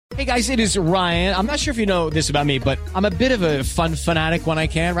Hey guys, it is Ryan. I'm not sure if you know this about me, but I'm a bit of a fun fanatic when I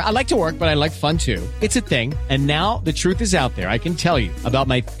can. I like to work, but I like fun too. It's a thing. And now the truth is out there. I can tell you about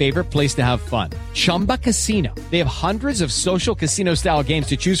my favorite place to have fun. Chumba Casino. They have hundreds of social casino style games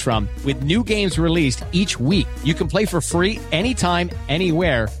to choose from with new games released each week. You can play for free anytime,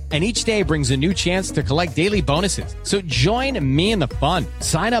 anywhere. And each day brings a new chance to collect daily bonuses. So join me in the fun.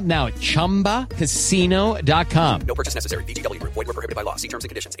 Sign up now at ChumbaCasino.com. No purchase necessary. VGW Group. Void where prohibited by law. See terms and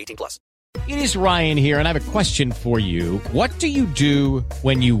conditions. 18+. It is Ryan here, and I have a question for you. What do you do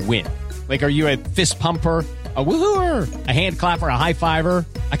when you win? Like, are you a fist pumper, a woohooer, a hand clapper, a high fiver?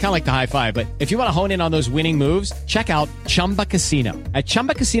 I kind of like the high five, but if you want to hone in on those winning moves, check out Chumba Casino. At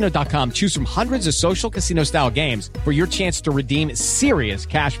ChumbaCasino.com, choose from hundreds of social casino style games for your chance to redeem serious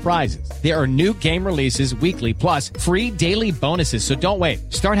cash prizes. There are new game releases weekly, plus free daily bonuses. So don't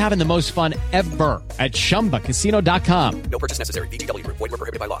wait. Start having the most fun ever at ChumbaCasino.com. No purchase necessary. VGW Group. Void where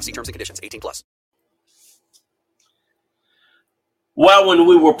prohibited by law. See terms and conditions. 18+. Well, when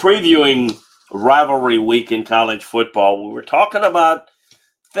we were previewing rivalry week in college football, we were talking about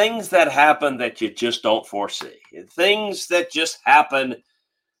things that happen that you just don't foresee. Things that just happen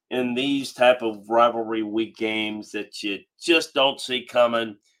in these type of rivalry week games that you just don't see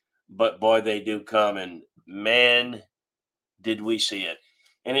coming, but boy, they do come, and man, did we see it.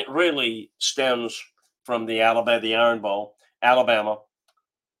 And it really stems from the Iron Bowl, Alabama,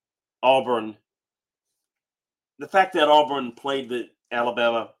 Auburn. The fact that Auburn played the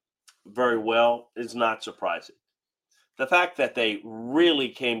Alabama very well is not surprising. The fact that they really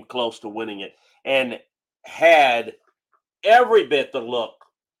came close to winning it and had every bit the look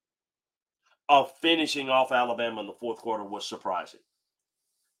of finishing off Alabama in the fourth quarter was surprising.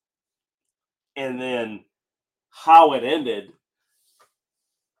 And then how it ended,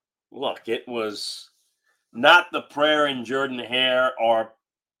 look, it was not the prayer in Jordan Hare or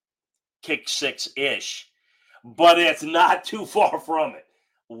kick six-ish, but it's not too far from it.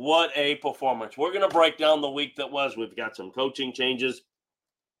 What a performance. We're going to break down the week that was. We've got some coaching changes.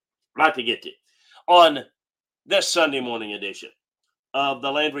 Not to get to on this Sunday morning edition of the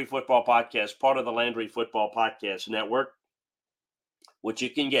Landry Football Podcast, part of the Landry Football Podcast Network, which you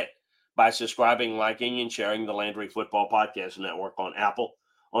can get by subscribing, liking, and sharing the Landry Football Podcast Network on Apple,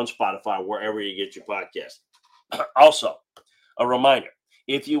 on Spotify, wherever you get your podcast. Also, a reminder,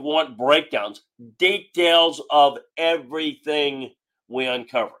 if you want breakdowns, details of everything we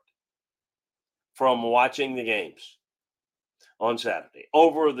uncovered from watching the games on Saturday,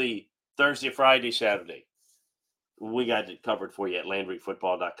 over the Thursday, Friday, Saturday, we got it covered for you at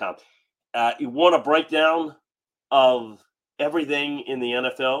LandryFootball.com. You want a breakdown of everything in the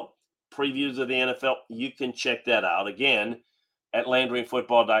NFL, previews of the NFL, you can check that out, again, at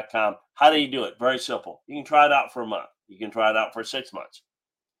LandryFootball.com. How do you do it? Very simple. You can try it out for a month. You can try it out for 6 months.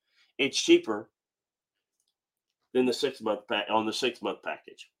 It's cheaper than the 6 month on the 6 month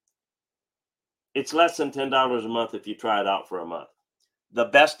package. It's less than $10 a month if you try it out for a month. The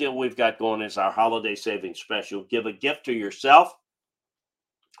best deal we've got going is our holiday savings special. Give a gift to yourself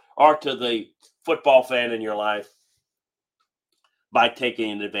or to the football fan in your life by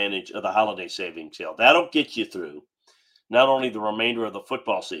taking advantage of the holiday savings sale. That'll get you through not only the remainder of the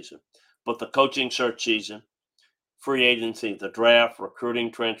football season, but the coaching search season, free agency, the draft,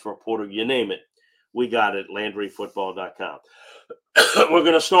 recruiting, transfer portal, you name it. We got it, LandryFootball.com. We're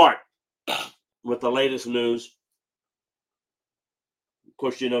going to start with the latest news. Of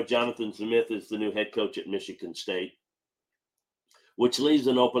course, you know Jonathan Smith is the new head coach at Michigan State, which leaves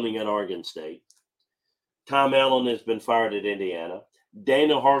an opening at Oregon State. Tom Allen has been fired at Indiana.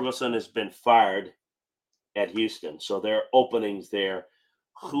 Dana Hargleson has been fired at Houston. So there are openings there.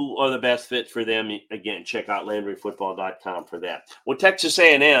 Who are the best fit for them? Again, check out LandryFootball.com for that. Well, Texas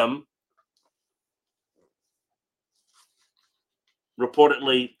A&M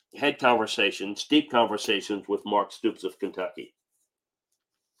reportedly had deep conversations with Mark Stoops of Kentucky.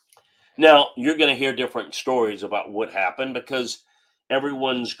 Now, you're going to hear different stories about what happened because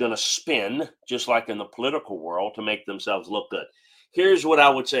everyone's going to spin, just like in the political world, to make themselves look good. Here's what I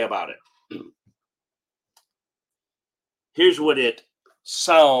would say about it. Here's what it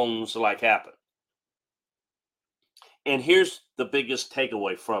sounds like happened. And here's the biggest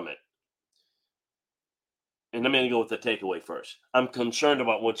takeaway from it. And I'm going to go with the takeaway first. I'm concerned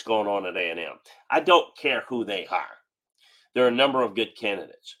about what's going on at A&M. I don't care who they hire. There are a number of good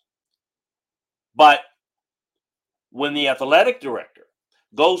candidates. But when the athletic director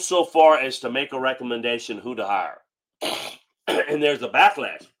goes so far as to make a recommendation who to hire, and there's a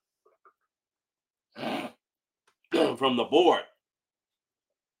backlash from the board,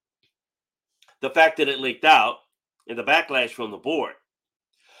 the fact that it leaked out and the backlash from the board,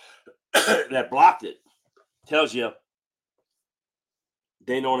 that blocked it tells you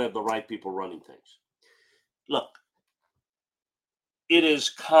they don't have the right people running things. Look, it is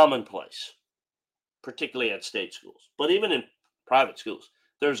commonplace, particularly at state schools, but even in private schools,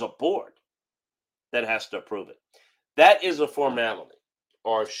 there's a board that has to approve it. That is a formality,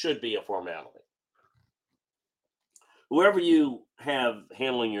 or should be a formality. Whoever you have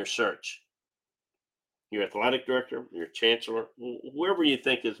handling your search, your athletic director, your chancellor, whoever you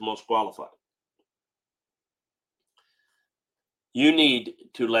think is most qualified, you need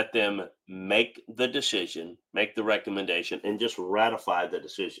to let them make the decision, make the recommendation, and just ratify the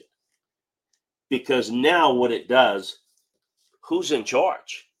decision. Because now what it does, who's in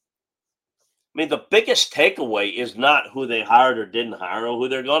charge? I mean, the biggest takeaway is not who they hired or didn't hire or who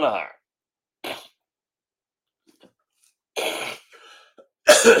they're going to hire.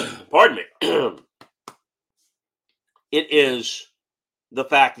 Pardon me. It is the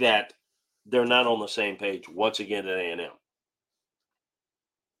fact that they're not on the same page once again at A&M.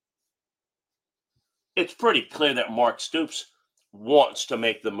 It's pretty clear that Mark Stoops wants to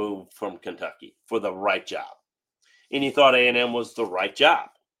make the move from Kentucky for the right job. And he thought A&M was the right job.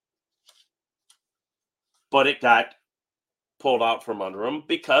 But it got pulled out from under him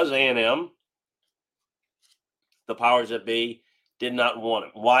because A&M, the powers that be, did not want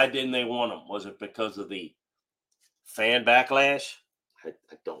him. Why didn't they want him? Was it because of the fan backlash? I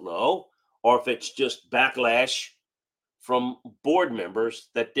don't know. Or if it's just backlash from board members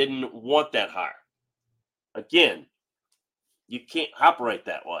that didn't want that hire. Again, you can't operate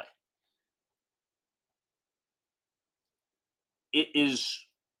that way. It is,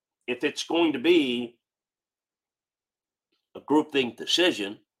 if it's going to be a groupthink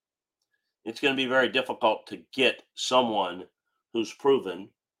decision, it's going to be very difficult to get someone who's proven,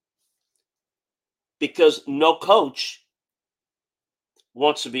 because no coach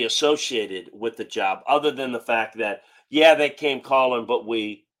wants to be associated with the job other than the fact that, yeah, they came calling, but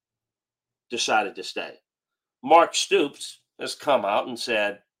we decided to stay. Mark Stoops has come out and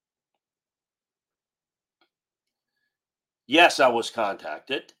said, yes, I was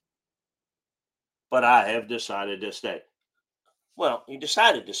contacted, but I have decided to stay. Well, he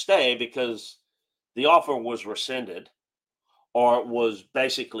decided to stay because the offer was rescinded, or was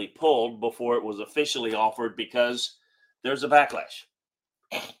basically pulled before it was officially offered because there's a backlash.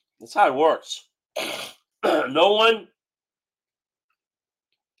 That's how it works. No one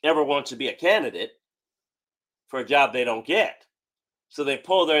ever wants to be a candidate for a job they don't get. So they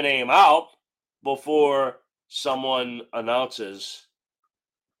pull their name out before someone announces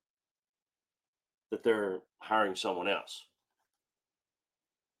that they're hiring someone else.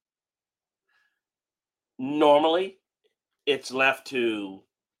 Normally, it's left to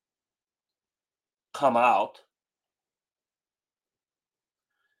come out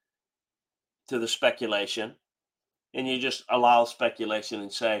to the speculation, and you just allow speculation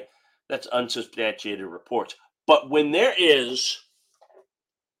and say that's unsubstantiated reports. But when there is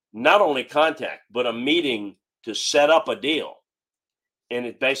not only contact, but a meeting to set up a deal, and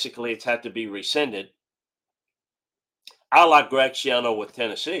it's had to be rescinded, a la Greg Schiano with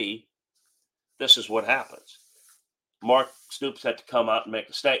Tennessee, this is what happens. Mark Stoops had to come out and make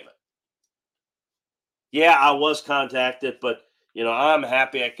a statement. Yeah, I was contacted, but, I'm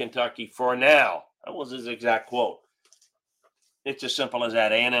happy at Kentucky for now. That was his exact quote. It's as simple as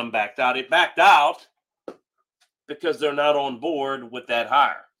that. A&M backed out. It backed out because they're not on board with that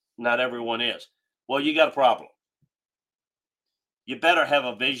hire. Not everyone is. Well, you got a problem. You better have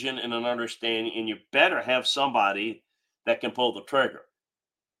a vision and an understanding, and you better have somebody that can pull the trigger.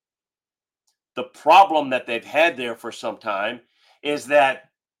 The problem that they've had there for some time is that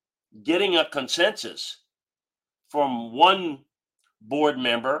getting a consensus from one board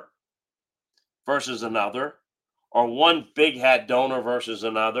member versus another, or one big hat donor versus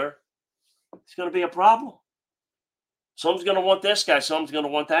another, it's going to be a problem. Someone's going to want this guy, someone's going to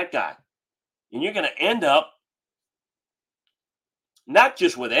want that guy. And you're going to end up not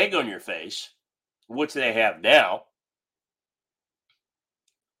just with egg on your face, which they have now,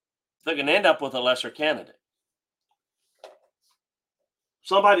 they're going to end up with a lesser candidate.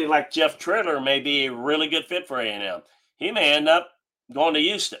 Somebody like Jeff Tritter may be a really good fit for A&M. He may end up going to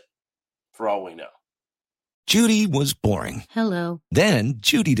Houston, for all we know. Judy was boring. Hello. Then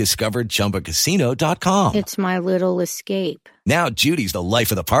Judy discovered ChumbaCasino.com. It's my little escape. Now Judy's the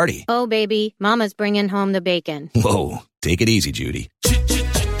life of the party. Oh, baby, mama's bringing home the bacon. Whoa, take it easy, Judy.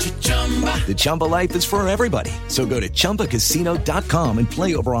 The Chumba life is for everybody. So go to ChumbaCasino.com and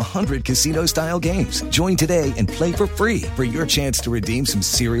play over 100 casino-style games. Join today and play for free for your chance to redeem some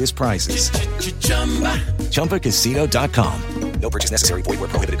serious prizes. ChumbaCasino.com. No purchase necessary. Void where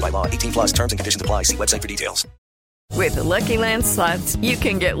prohibited by law. 18 plus terms and conditions apply. See website for details. With the Lucky Land Slots, you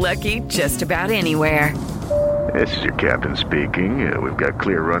can get lucky just about anywhere. This is your captain speaking. We've got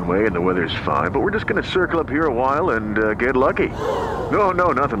clear runway and the weather's fine, but we're just going to circle up here a while and get lucky. No,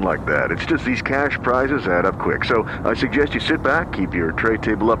 nothing like that. It's just these cash prizes add up quick. So I suggest you sit back, keep your tray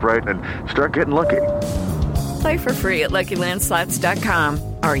table upright, and start getting lucky. Play for free at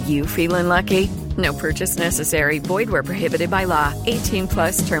LuckyLandSlots.com. Are you feeling lucky? No purchase necessary. Void where prohibited by law. 18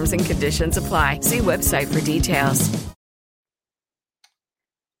 plus terms and conditions apply. See website for details.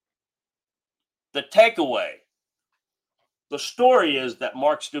 The takeaway. The story is that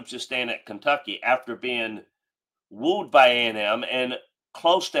Mark Stoops is staying at Kentucky after being wooed by A&M and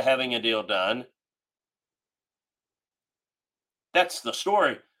close to having a deal done. That's the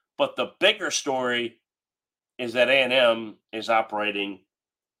story. But the bigger story is that A&M is operating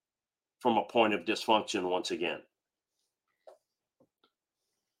from a point of dysfunction once again.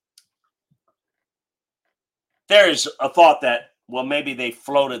 There's a thought that, well, maybe they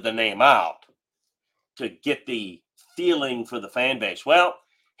floated the name out to get the feeling for the fan base. Well,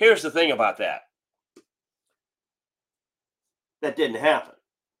 here's the thing about that. That didn't happen.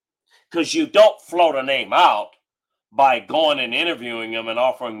 Because you don't float a name out by going and interviewing them and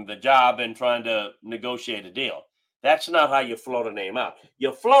offering the job and trying to negotiate a deal. That's not how you float a name out.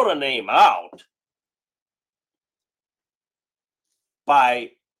 You float a name out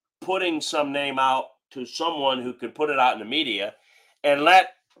by putting some name out to someone who could put it out in the media and let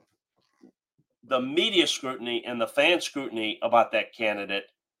the media scrutiny and the fan scrutiny about that candidate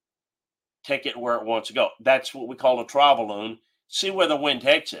take it where it wants to go. That's what we call a trial balloon. See where the wind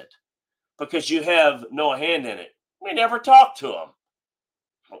takes it. Because you have no hand in it. We never talked to him.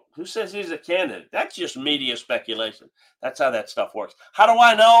 Who says he's a candidate? That's just media speculation. That's how that stuff works. How do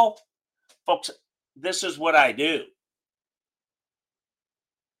I know? Folks, this is what I do.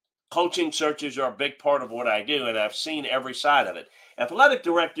 Coaching searches are a big part of what I do, and I've seen every side of it. Athletic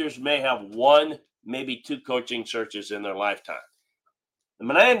directors may have one, maybe two coaching searches in their lifetime. I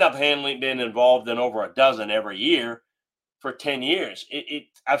mean, I end up being involved in over a dozen every year for 10 years.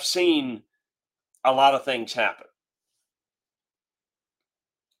 I've seen a lot of things happen.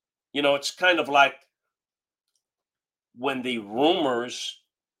 You know, it's kind of like when the rumors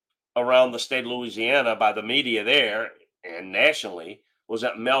around the state of Louisiana by the media there and nationally was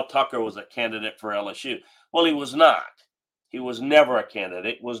that Mel Tucker was a candidate for LSU. Well, he was not. He was never a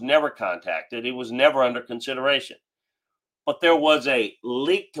candidate, was never contacted. He was never under consideration. But there was a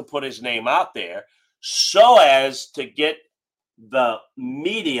leak to put his name out there so as to get the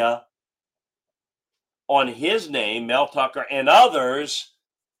media on his name, Mel Tucker, and others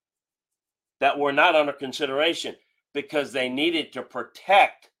that were not under consideration because they needed to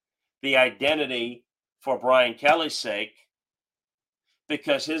protect the identity for Brian Kelly's sake,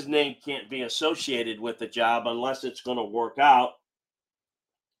 because his name can't be associated with the job unless it's going to work out.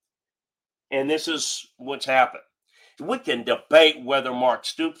 And this is what's happened. We can debate whether Mark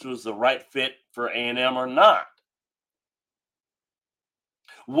Stoops was the right fit for A&M or not.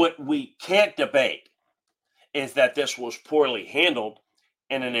 What we can't debate is that this was poorly handled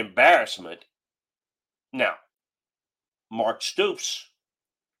and an embarrassment. Now, Mark Stoops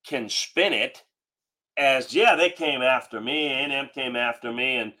can spin it as, yeah, they came after me, A&M came after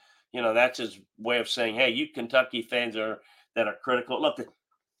me, and, you know, that's his way of saying, hey, you Kentucky fans that are critical. Look,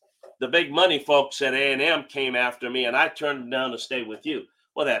 the big money folks at A&M came after me, and I turned them down to stay with you.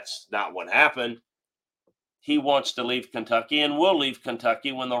 Well, that's not what happened. He wants to leave Kentucky and will leave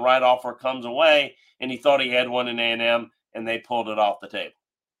Kentucky when the right offer comes away, and he thought he had one in A&M, and they pulled it off the table.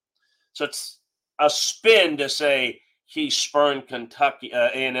 So it's a spin to say he spurned Kentucky,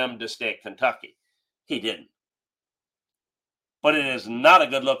 A&M to stay at Kentucky. He didn't. But it is not a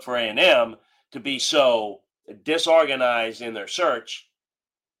good look for A&M to be so disorganized in their search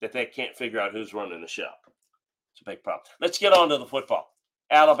that they can't figure out who's running the show. It's a big problem. Let's get on to the football.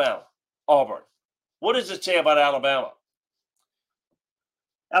 Alabama, Auburn. What does it say about Alabama?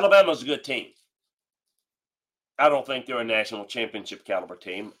 Alabama's a good team. I don't think they're a national championship caliber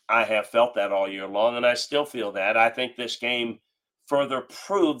team. I have felt that all year long, and I still feel that. I think this game further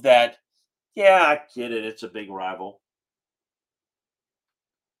proved that, yeah, I get it. It's a big rival.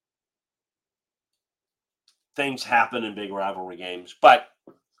 Things happen in big rivalry games, but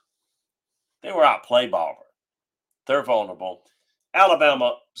they were outplayed by Auburn. They're vulnerable.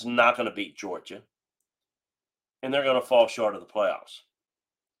 Alabama's not going to beat Georgia, and they're going to fall short of the playoffs.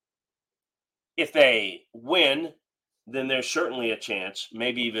 If they win, then there's certainly a chance,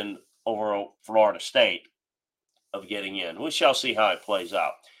 maybe even over Florida State, of getting in. We shall see how it plays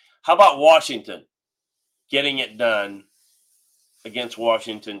out. How about Washington getting it done against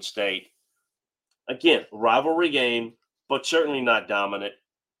Washington State. Again, rivalry game, but certainly not dominant.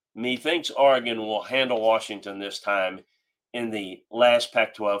 Methinks Oregon will handle Washington this time in the last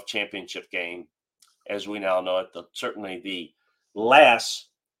Pac-12 championship game, as we now know it. Certainly the last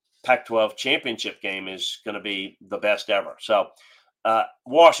Pac-12 championship game is going to be the best ever. So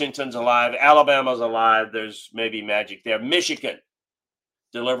Washington's alive. Alabama's alive. There's maybe magic there. Michigan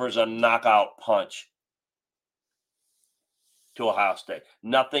delivers a knockout punch to Ohio State.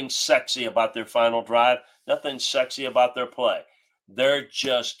 Nothing sexy about their final drive. Nothing sexy about their play. They're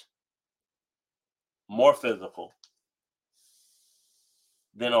just more physical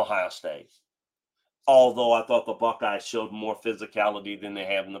than Ohio State. Although I thought the Buckeyes showed more physicality than they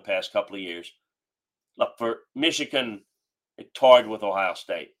have in the past couple of years. Look, for Michigan, it toyed with Ohio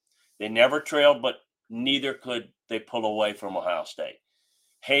State. They never trailed, but neither could they pull away from Ohio State.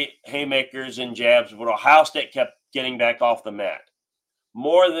 Haymakers and jabs, but Ohio State kept getting back off the mat.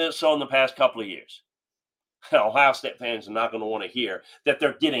 More than so in the past couple of years. Ohio State fans are not going to want to hear that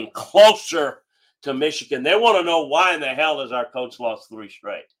they're getting closer to Michigan. They want to know why in the hell has our coach lost 3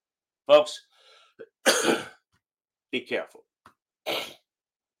 straight. Folks, be careful.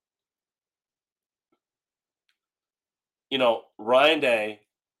 You know, Ryan Day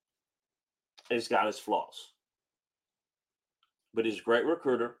has got his flaws, but he's a great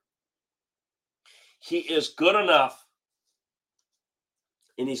recruiter. He is good enough,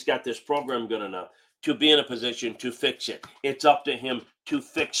 and he's got this program good enough to be in a position to fix it. It's up to him to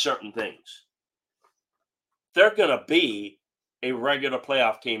fix certain things. They're going to be a regular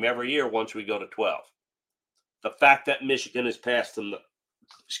playoff team every year once we go to 12. The fact that Michigan has passed them,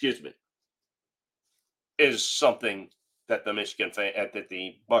 is something that that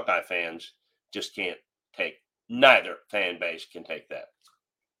the Buckeye fans just can't take. Neither fan base can take that.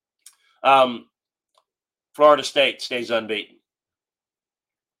 Florida State stays unbeaten.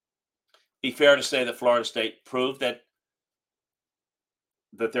 Be fair to say that Florida State proved that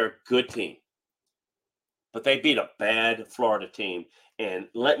they're a good team. But they beat a bad Florida team. And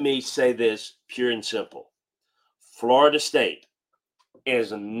let me say this pure and simple. Florida State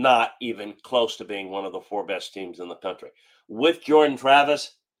is not even close to being one of the 4 best teams in the country. With Jordan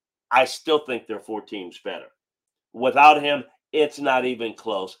Travis, I still think they're 4 teams better. Without him, it's not even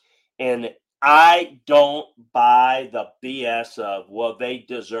close. And I don't buy the BS of, well, they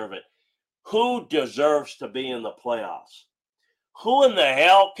deserve it. Who deserves to be in the playoffs? Who in the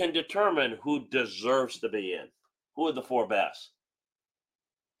hell can determine who deserves to be in? Who are the 4 best?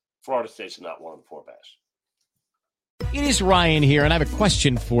 Florida State's not one of the 4 best. It is Ryan here, and I have a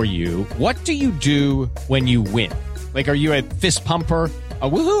question for you. What do you do when you win? Like, are you a fist pumper, a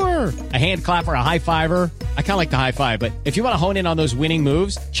woohooer, a hand clapper, a high fiver? I kind of like the high five, but if you want to hone in on those winning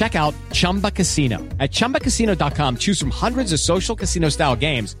moves, check out Chumba Casino. At ChumbaCasino.com, choose from hundreds of social casino-style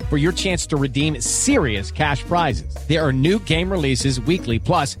games for your chance to redeem serious cash prizes. There are new game releases weekly,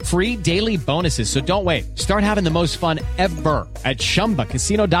 plus free daily bonuses, so don't wait. Start having the most fun ever at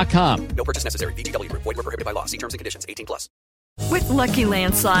ChumbaCasino.com. No purchase necessary. VGW Group. Void where prohibited by law. See terms and conditions. 18+. With Lucky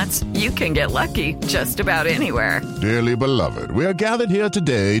Land Slots, you can get lucky just about anywhere. Dearly beloved, we are gathered here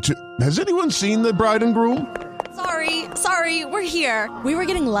today to... Has anyone seen the bride and groom? Sorry, we're here. We were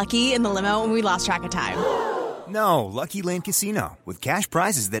getting lucky in the limo and we lost track of time. No, Lucky Land Casino, with cash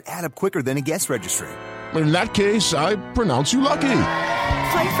prizes that add up quicker than a guest registry. In that case, I pronounce you lucky.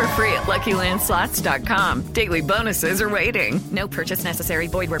 Play for free at LuckyLandSlots.com. Daily bonuses are waiting. No purchase necessary.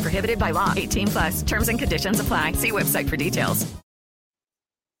 Void where prohibited by law. 18+. Terms and conditions apply. See website for details.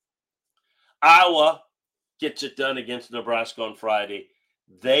 Iowa gets it done against Nebraska on Friday.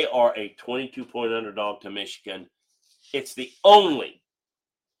 They are a 22-point underdog to Michigan. It's the only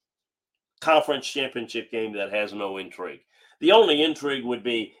conference championship game that has no intrigue. The only intrigue would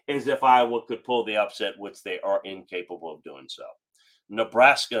be as if Iowa could pull the upset, which they are incapable of doing so.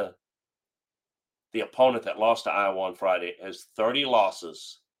 Nebraska, the opponent that lost to Iowa on Friday, has 30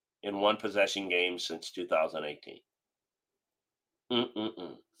 losses in one possession games since 2018.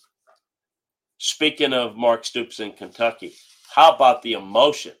 Speaking of Mark Stoops in Kentucky, how about the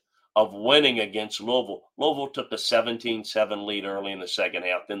emotion of winning against Louisville? Louisville took a 17-7 lead early in the second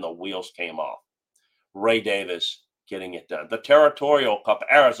half, then the wheels came off. Ray Davis getting it done. The Territorial Cup,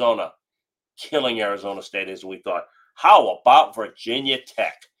 Arizona, killing Arizona State as we thought. How about Virginia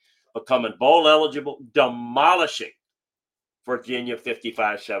Tech becoming bowl eligible, demolishing Virginia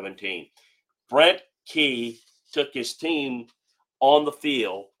 55-17? Brent Key took his team on the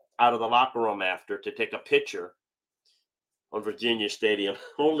field out of the locker room after to take a picture on Virginia Stadium,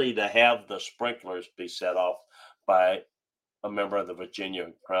 only to have the sprinklers be set off by a member of the Virginia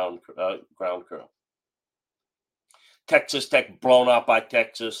ground crew. Texas Tech blown out by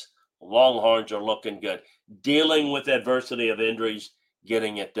Texas. Longhorns are looking good. Dealing with adversity of injuries,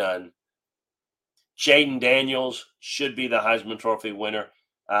 getting it done. Jaden Daniels should be the Heisman Trophy winner.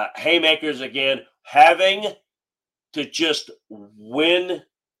 Haymakers again, having to just win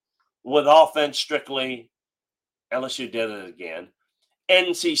with offense strictly. LSU did it again.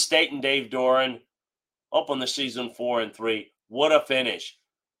 NC State and Dave Doran opened the season 4-3. What a finish.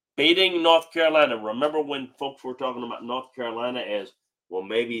 Beating North Carolina. Remember when folks were talking about North Carolina as, well,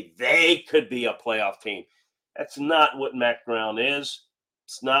 maybe they could be a playoff team. That's not what Mac Brown is.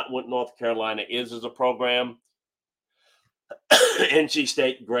 It's not what North Carolina is as a program. NC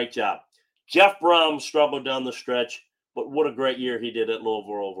State, great job. Jeff Brom struggled down the stretch, but what a great year he did at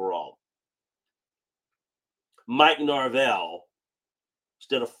Louisville overall. Mike Norvell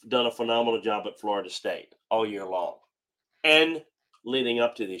done a phenomenal job at Florida State all year long and leading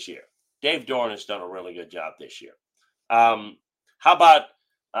up to this year. Dave Doran has done a really good job this year. How about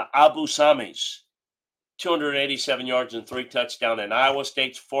Abu Sami's 287 yards and 3 touchdowns in Iowa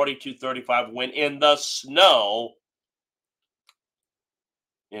State's 42-35 win in the snow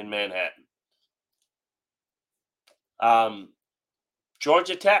in Manhattan.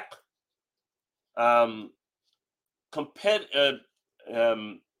 Georgia Tech.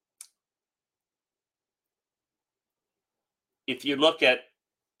 If you look at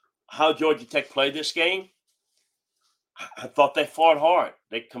how Georgia Tech played this game, I thought they fought hard.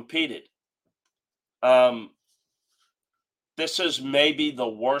 They competed. This is maybe the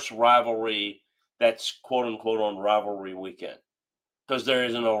worst rivalry that's quote-unquote on rivalry weekend because there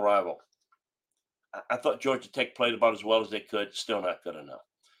is no rival. I thought Georgia Tech played about as well as they could. Still not good enough.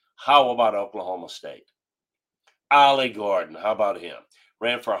 How about Oklahoma State? Ollie Gordon, how about him?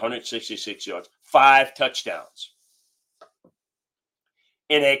 Ran for 166 yards, 5 touchdowns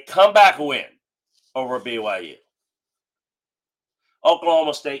in a comeback win over BYU.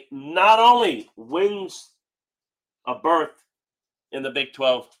 Oklahoma State not only wins a berth in the Big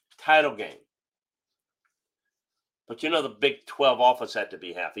 12 title game, but you know the Big 12 office had to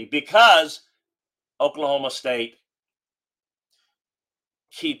be happy because Oklahoma State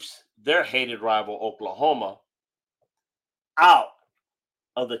keeps their hated rival Oklahoma out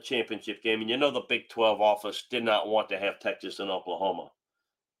of the championship game. And you know the Big 12 office did not want to have Texas and Oklahoma,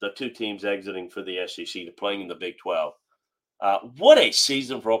 the two teams exiting for the SEC to playing in the Big 12. What a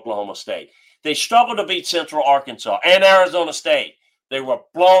season for Oklahoma State. They struggled to beat Central Arkansas and Arizona State. They were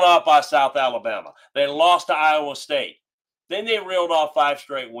blown out by South Alabama. They lost to Iowa State. Then they reeled off 5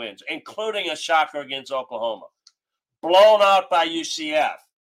 straight wins, including a shocker against Oklahoma. Blown out by UCF.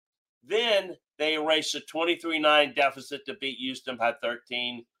 Then they erased a 23-9 deficit to beat Houston by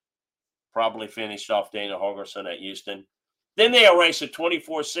 13. Probably finished off Dana Holgorsen at Houston. Then they erased a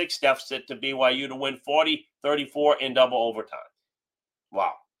 24-6 deficit to BYU to win 40-34 in double overtime.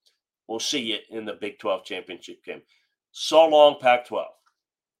 Wow. We'll see you in the Big 12 championship game. So long, Pac-12.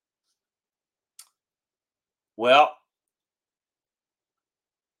 Well,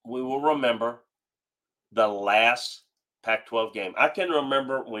 we will remember the last Pac-12 game. I can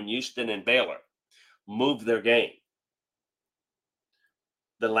remember when Houston and Baylor moved their game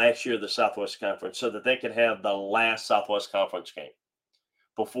the last year of the Southwest Conference so that they could have the last Southwest Conference game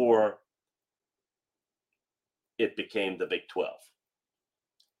before it became the Big 12.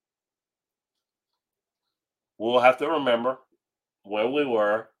 We'll have to remember where we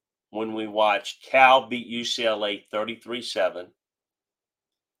were when we watched Cal beat UCLA 33-7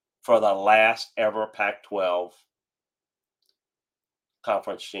 for the last ever Pac-12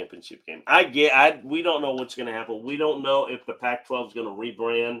 conference championship game. We don't know what's going to happen. We don't know if the Pac-12 is going to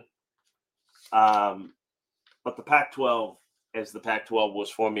rebrand. But the Pac-12, as the Pac-12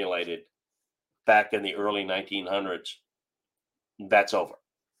 was formulated back in the early 1900s, that's over.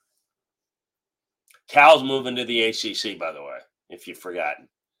 Cal's moving to the ACC, by the way, if you've forgotten.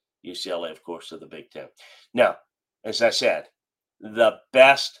 UCLA, of course, to the Big Ten. Now, as I said, the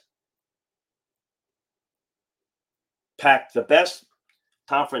best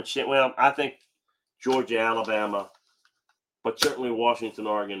conference, well, I think Georgia, Alabama, but certainly Washington,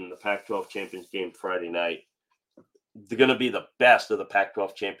 Oregon in the Pac-12 Champions game Friday night. They're going to be the best of the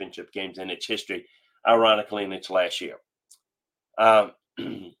Pac-12 championship games in its history, ironically, in its last year.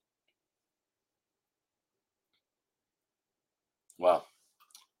 Well,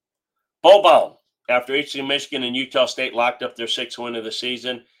 Bo Baum, after Eastern Michigan and Utah State locked up their 6th win of the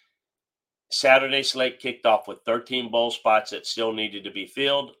season, Saturday slate kicked off with 13 bowl spots that still needed to be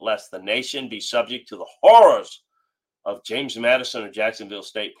filled, lest the nation be subject to the horrors of James Madison or Jacksonville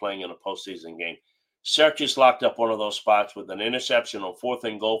State playing in a postseason game. Syracuse locked up one of those spots with an interception on 4th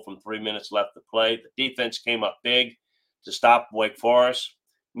and goal from 3 minutes left to play. The defense came up big to stop Wake Forest.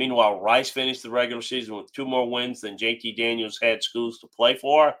 Meanwhile, Rice finished the regular season with 2 more wins than JT Daniels had schools to play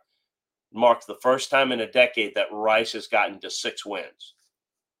for. It marks the first time in a decade that Rice has gotten to 6 wins.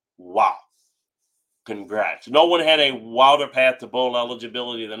 Wow. Congrats. No one had a wilder path to bowl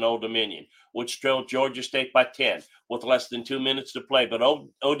eligibility than Old Dominion, which trailed Georgia State by 10 with less than 2 minutes to play. But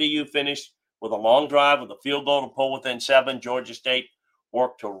ODU finished with a long drive with a field goal to pull within 7. Georgia State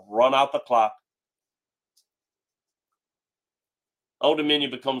worked to run out the clock. Old Dominion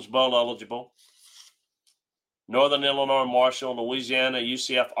becomes bowl eligible. Northern Illinois, Marshall, Louisiana,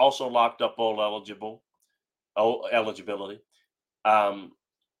 UCF also locked up bowl eligibility.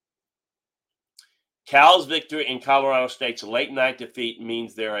 Cal's victory in Colorado State's late night defeat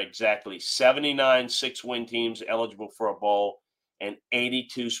means there are exactly 79 6-win teams eligible for a bowl and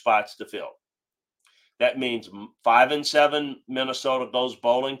 82 spots to fill. That means 5-7 Minnesota goes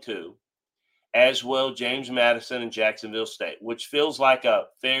bowling too, as will James Madison and Jacksonville State, which feels like a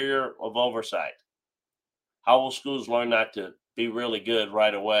failure of oversight. How will schools learn not to be really good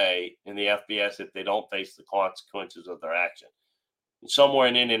right away in the FBS if they don't face the consequences of their action? And somewhere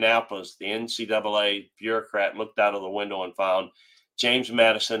in Indianapolis, the NCAA bureaucrat looked out of the window and found James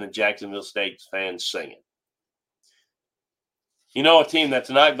Madison and Jacksonville State fans singing. You know a team that's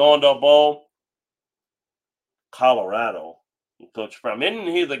not going to a bowl? Colorado. Coach Brown. Isn't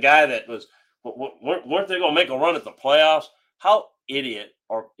he the guy that was – weren't they going to make a run at the playoffs? How idiots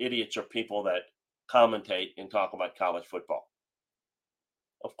are people that commentate and talk about college football?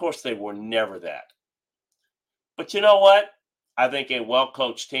 Of course, they were never that. But you know what? I think a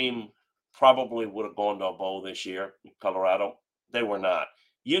well-coached team probably would have gone to a bowl this year in Colorado. They were not.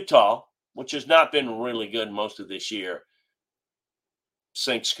 Utah, which has not been really good most of this year,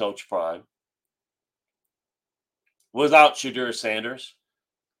 sinks Coach Prime. Without Shadur Sanders,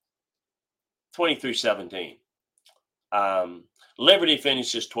 23-17. Liberty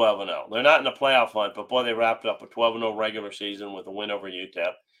finishes 12-0. They're not in the playoff hunt, but boy, they wrapped up a 12-0 regular season with a win over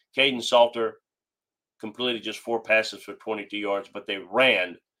UTEP. Caden Salter completed just 4 passes for 22 yards, but they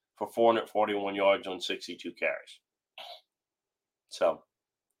ran for 441 yards on 62 carries. So,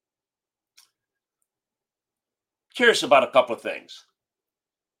 curious about a couple of things.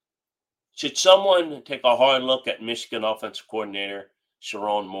 Should someone take a hard look at Michigan offensive coordinator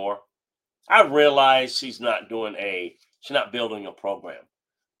Sharon Moore? I realize she's not building a program,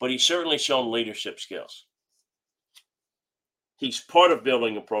 but he's certainly shown leadership skills. He's part of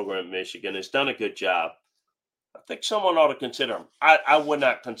building a program in Michigan. Has done a good job. I think someone ought to consider him. I would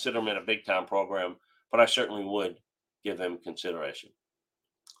not consider him in a big-time program, but I certainly would give him consideration.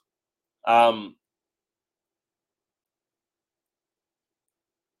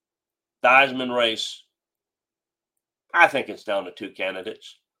 The Heisman race, I think it's down to 2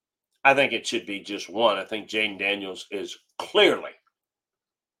 candidates. I think it should be just one. I think Jaden Daniels is clearly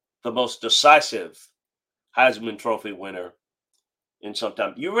the most decisive Heisman Trophy winner in some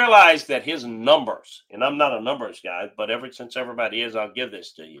time. You realize that his numbers, and I'm not a numbers guy, but since everybody is, I'll give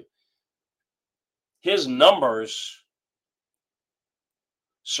this to you. His numbers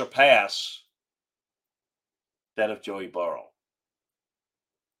surpass that of Joey Burrow.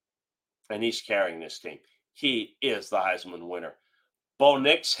 And he's carrying this team. He is the Heisman winner. Bo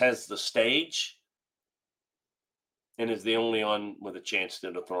Nix has the stage and is the only one with a chance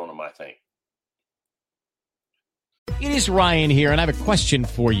to dethrone him, I think. It is Ryan here, and I have a question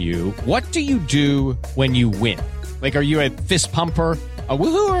for you. What do you do when you win? Like, are you a fist pumper, a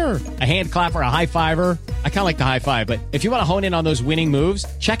woohooer, a hand clapper, a high fiver? I kind of like the high five, but if you want to hone in on those winning moves,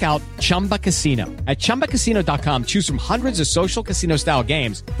 check out Chumba Casino. At ChumbaCasino.com, choose from hundreds of social casino-style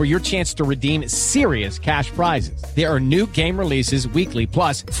games for your chance to redeem serious cash prizes. There are new game releases weekly,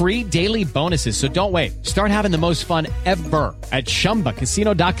 plus free daily bonuses. So don't wait. Start having the most fun ever at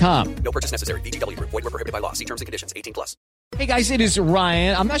ChumbaCasino.com. No purchase necessary. VGW. Void where prohibited by law. See terms and conditions. 18+. Hey guys, it is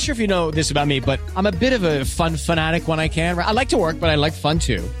Ryan. I'm not sure if you know this about me, but I'm a bit of a fun fanatic when I can. I like to work, but I like fun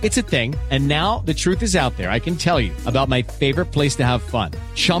too. It's a thing. And now the truth is out there. I can tell you about my favorite place to have fun.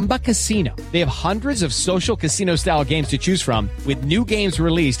 Chumba Casino. They have hundreds of social casino style games to choose from with new games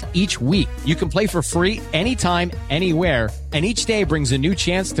released each week. You can play for free anytime, anywhere. And each day brings a new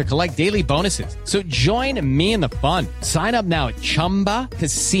chance to collect daily bonuses. So join me in the fun. Sign up now at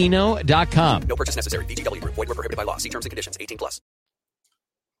ChumbaCasino.com. No purchase necessary. VGW. Void where prohibited by law. See terms and conditions. 18+.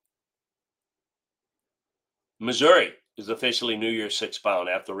 Missouri is officially New Year's 6-pound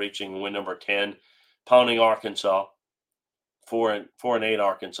after reaching win number 10, pounding Arkansas, 4-8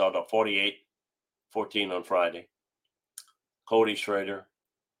 Arkansas to 48-14 on Friday. Cody Schrader,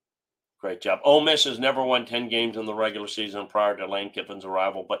 great job. Ole Miss has never won 10 games in the regular season prior to Lane Kiffin's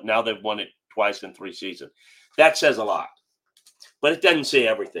arrival, but now they've won it twice in 3 seasons. That says a lot. But it doesn't say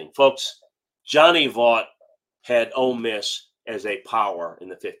everything. Folks, Johnny Vaught had Ole Miss as a power in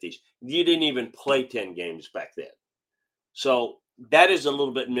the 50s. You didn't even play 10 games back then. So that is a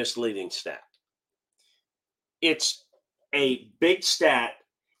little bit misleading stat. It's a big stat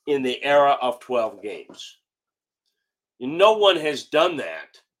in the era of 12 games. No one has done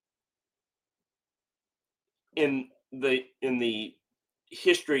that in the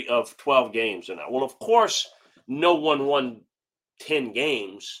history of 12 games. And well, of course, no one won 10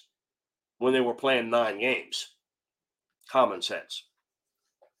 games when they were playing 9 games. Common sense.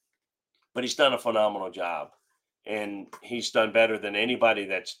 But he's done a phenomenal job. And he's done better than anybody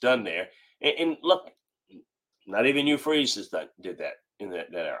that's done there. And look, not even Hugh Freeze did that in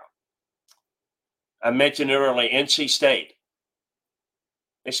that era. I mentioned earlier, NC State.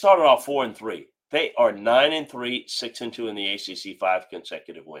 They started off 4-3. They are 9-3, 6-2 in the ACC, 5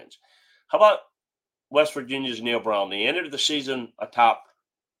 consecutive wins. How about West Virginia's Neil Brown? They entered the season atop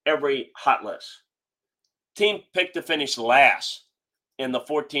every hot list. Team picked to finish last in the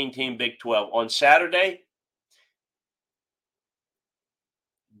 14-team Big 12. On Saturday,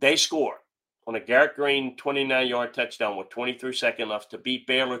 they scored on a Garrett Green 29-yard touchdown with 23 seconds left to beat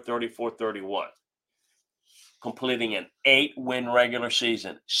Baylor 34-31. Completing an 8-win regular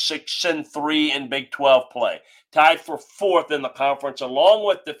season, 6-3 in Big 12 play, tied for 4th in the conference, along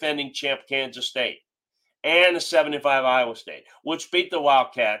with defending champ Kansas State and the 75 Iowa State, which beat the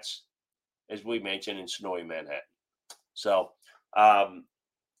Wildcats, as we mentioned, in snowy Manhattan. So,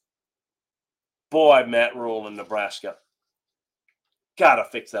 boy, Matt Rule in Nebraska, got to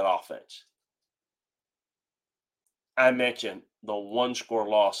fix that offense. I mentioned the one-score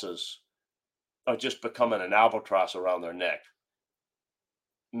losses are just becoming an albatross around their neck.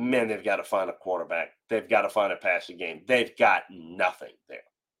 Man, they've got to find a quarterback. They've got to find a passing game. They've got nothing there.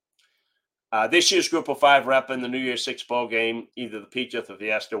 This year's Group of 5 rep in the New Year's Six bowl game, either the Peach or the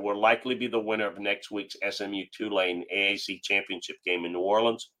Fiesta, will likely be the winner of next week's SMU Tulane AAC championship game in New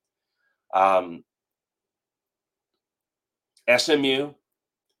Orleans. SMU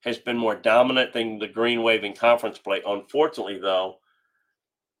has been more dominant than the Green Wave in conference play. Unfortunately, though,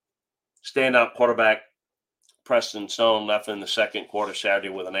 standout quarterback Preston Stone left in the second quarter Saturday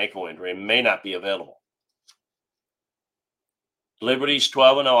with an ankle injury and may not be available. Liberty's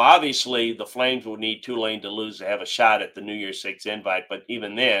 12-0. Obviously, the Flames would need Tulane to lose to have a shot at the New Year's Six invite, but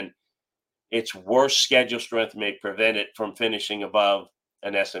even then, its worse schedule strength may prevent it from finishing above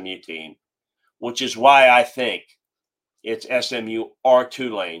an SMU team, which is why I think it's SMU or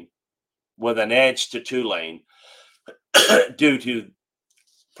Tulane with an edge to Tulane due to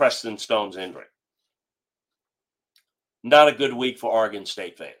Preston Stone's injury. Not a good week for Oregon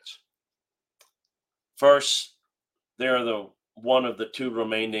State fans. First, they're one of the 2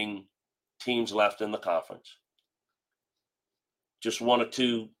 remaining teams left in the conference. Just 1 or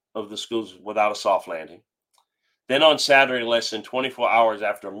 2 of the schools without a soft landing. Then on Saturday, less than 24 hours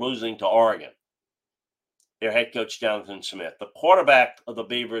after losing to Oregon, their head coach, Jonathan Smith, the quarterback of the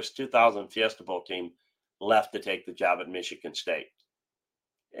Beavers' 2000 Fiesta Bowl team, left to take the job at Michigan State.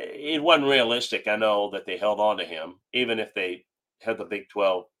 It wasn't realistic, I know, that they held on to him, even if they had the Big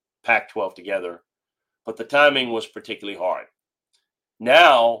 12, Pac-12 together. But the timing was particularly hard.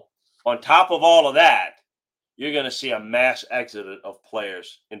 Now, on top of all of that, you're going to see a mass exodus of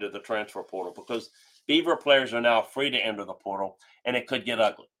players into the transfer portal because Beaver players are now free to enter the portal, and it could get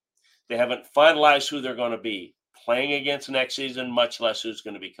ugly. They haven't finalized who they're going to be playing against next season, much less who's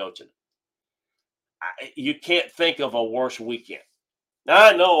going to be coaching. You can't think of a worse weekend. Now,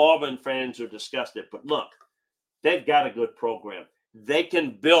 I know Auburn fans are disgusted, but look, they've got a good program. They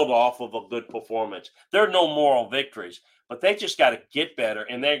can build off of a good performance. There are no moral victories, but they just got to get better,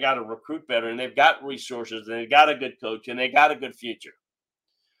 and they got to recruit better, and they've got resources, and they've got a good coach, and they got a good future.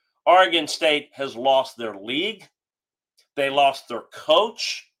 Oregon State has lost their league. They lost their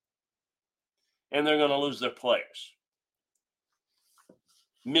coach, and they're going to lose their players.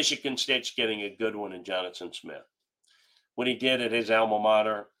 Michigan State's getting a good one in Jonathan Smith. What he did at his alma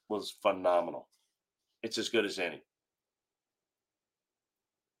mater was phenomenal. It's as good as any.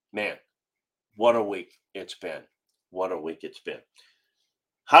 Man, what a week it's been. What a week it's been.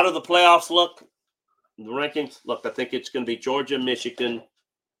 How do the playoffs look? The rankings? Look, I think it's going to be Georgia, Michigan,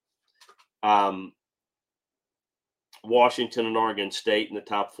 Washington, and Oregon State in the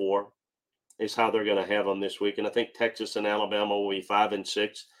top 4 is how they're going to have them this week. And I think Texas and Alabama will be 5 and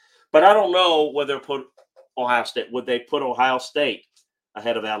 6. But I don't know whether put Ohio State. Would they put Ohio State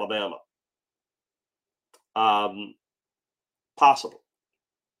ahead of Alabama? Possible.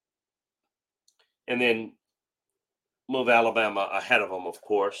 And then move Alabama ahead of them, of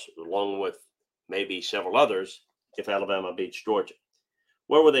course, along with maybe several others if Alabama beats Georgia.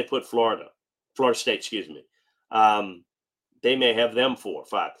 Where will they put Florida? Florida State, excuse me. They may have them 4 or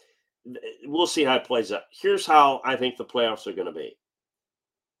 5. We'll see how it plays out. Here's how I think the playoffs are going to be.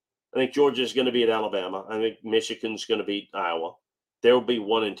 I think Georgia's going to beat Alabama. I think Michigan's going to beat Iowa. There will be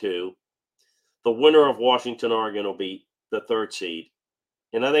 1 and 2. The winner of Washington, Oregon will beat the 3rd seed.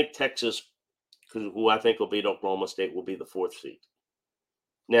 And I think Texas, who I think will beat Oklahoma State, will be the 4th seed.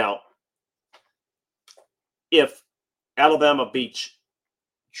 Now, if Alabama beats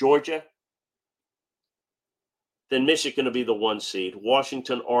Georgia, then Michigan will be the 1 seed.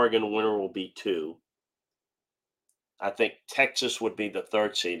 Washington, Oregon winner will be 2. I think Texas would be the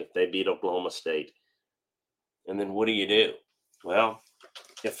 3rd seed if they beat Oklahoma State. And then what do? Well,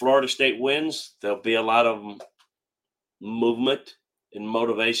 if Florida State wins, there'll be a lot of movement and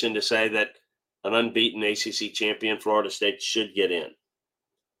motivation to say that an unbeaten ACC champion, Florida State, should get in.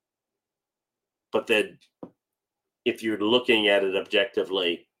 But then if you're looking at it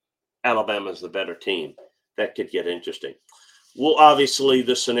objectively, Alabama's the better team. That could get interesting. Well, obviously,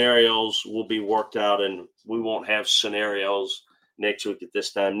 the scenarios will be worked out, and we won't have scenarios next week at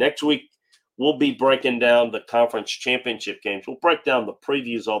this time. Next week, we'll be breaking down the conference championship games. We'll break down the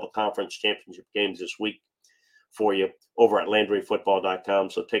previews of all the conference championship games this week for you over at LandryFootball.com.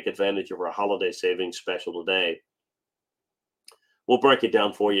 So take advantage of our holiday savings special today. We'll break it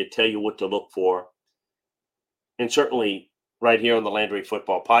down for you, tell you what to look for. And certainly right here on the Landry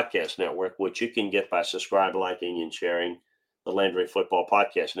Football Podcast Network, which you can get by subscribing, liking, and sharing the Landry Football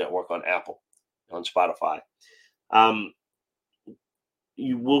Podcast Network on Apple, on Spotify.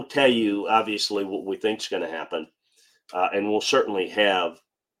 You will tell you, obviously, what we think is going to happen. And we'll certainly have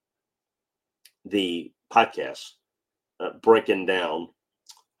the podcast breaking down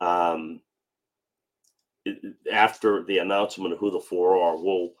after the announcement of who the 4 are.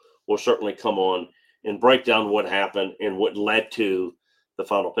 We'll certainly come on and break down what happened and what led to the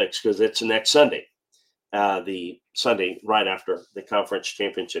final picks, because it's next Sunday, the Sunday right after the conference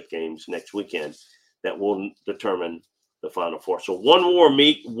championship games next weekend, that will determine the Final Four. So one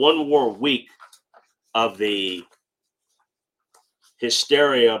more week of the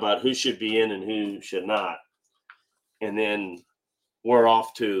hysteria about who should be in and who should not, and then we're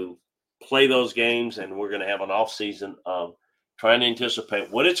off to play those games, and we're going to have an off season of trying to anticipate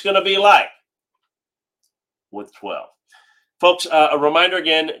what it's going to be like with 12. Folks, a reminder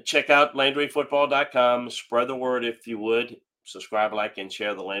again, check out LandryFootball.com. Spread the word if you would. Subscribe, like, and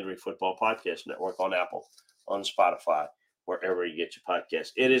share the Landry Football Podcast Network on Apple, on Spotify, wherever you get your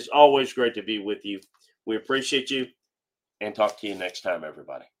podcasts. It is always great to be with you. We appreciate you, and talk to you next time,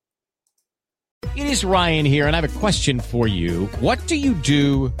 everybody. It is Ryan here, and I have a question for you. What do you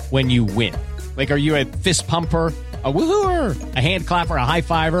do when you win? Like, are you a fist pumper, a woohooer, a hand clapper, a high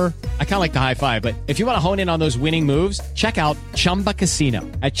fiver? I kind of like the high five, but if you want to hone in on those winning moves, check out Chumba Casino.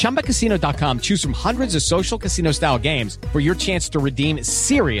 At ChumbaCasino.com, choose from hundreds of social casino-style games for your chance to redeem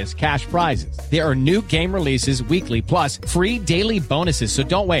serious cash prizes. There are new game releases weekly, plus free daily bonuses. So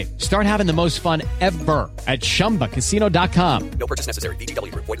don't wait. Start having the most fun ever at ChumbaCasino.com. No purchase necessary.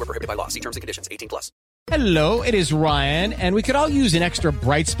 VGW. Void where prohibited by law. See terms and conditions. 18+. Hello, it is Ryan, and we could all use an extra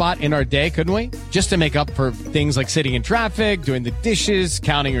bright spot in our day, couldn't we? Just to make up for things like sitting in traffic, doing the dishes,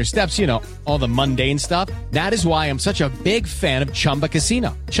 counting your steps, you know, all the mundane stuff. That is why I'm such a big fan of Chumba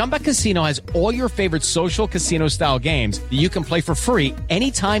Casino. Chumba Casino has all your favorite social casino-style games that you can play for free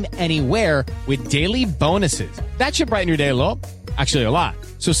anytime, anywhere with daily bonuses. That should brighten your day a little. Actually, a lot.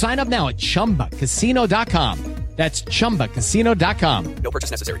 So sign up now at ChumbaCasino.com. That's ChumbaCasino.com. No purchase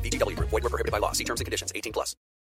necessary. VGW. Void where prohibited by law. See terms and conditions. 18+.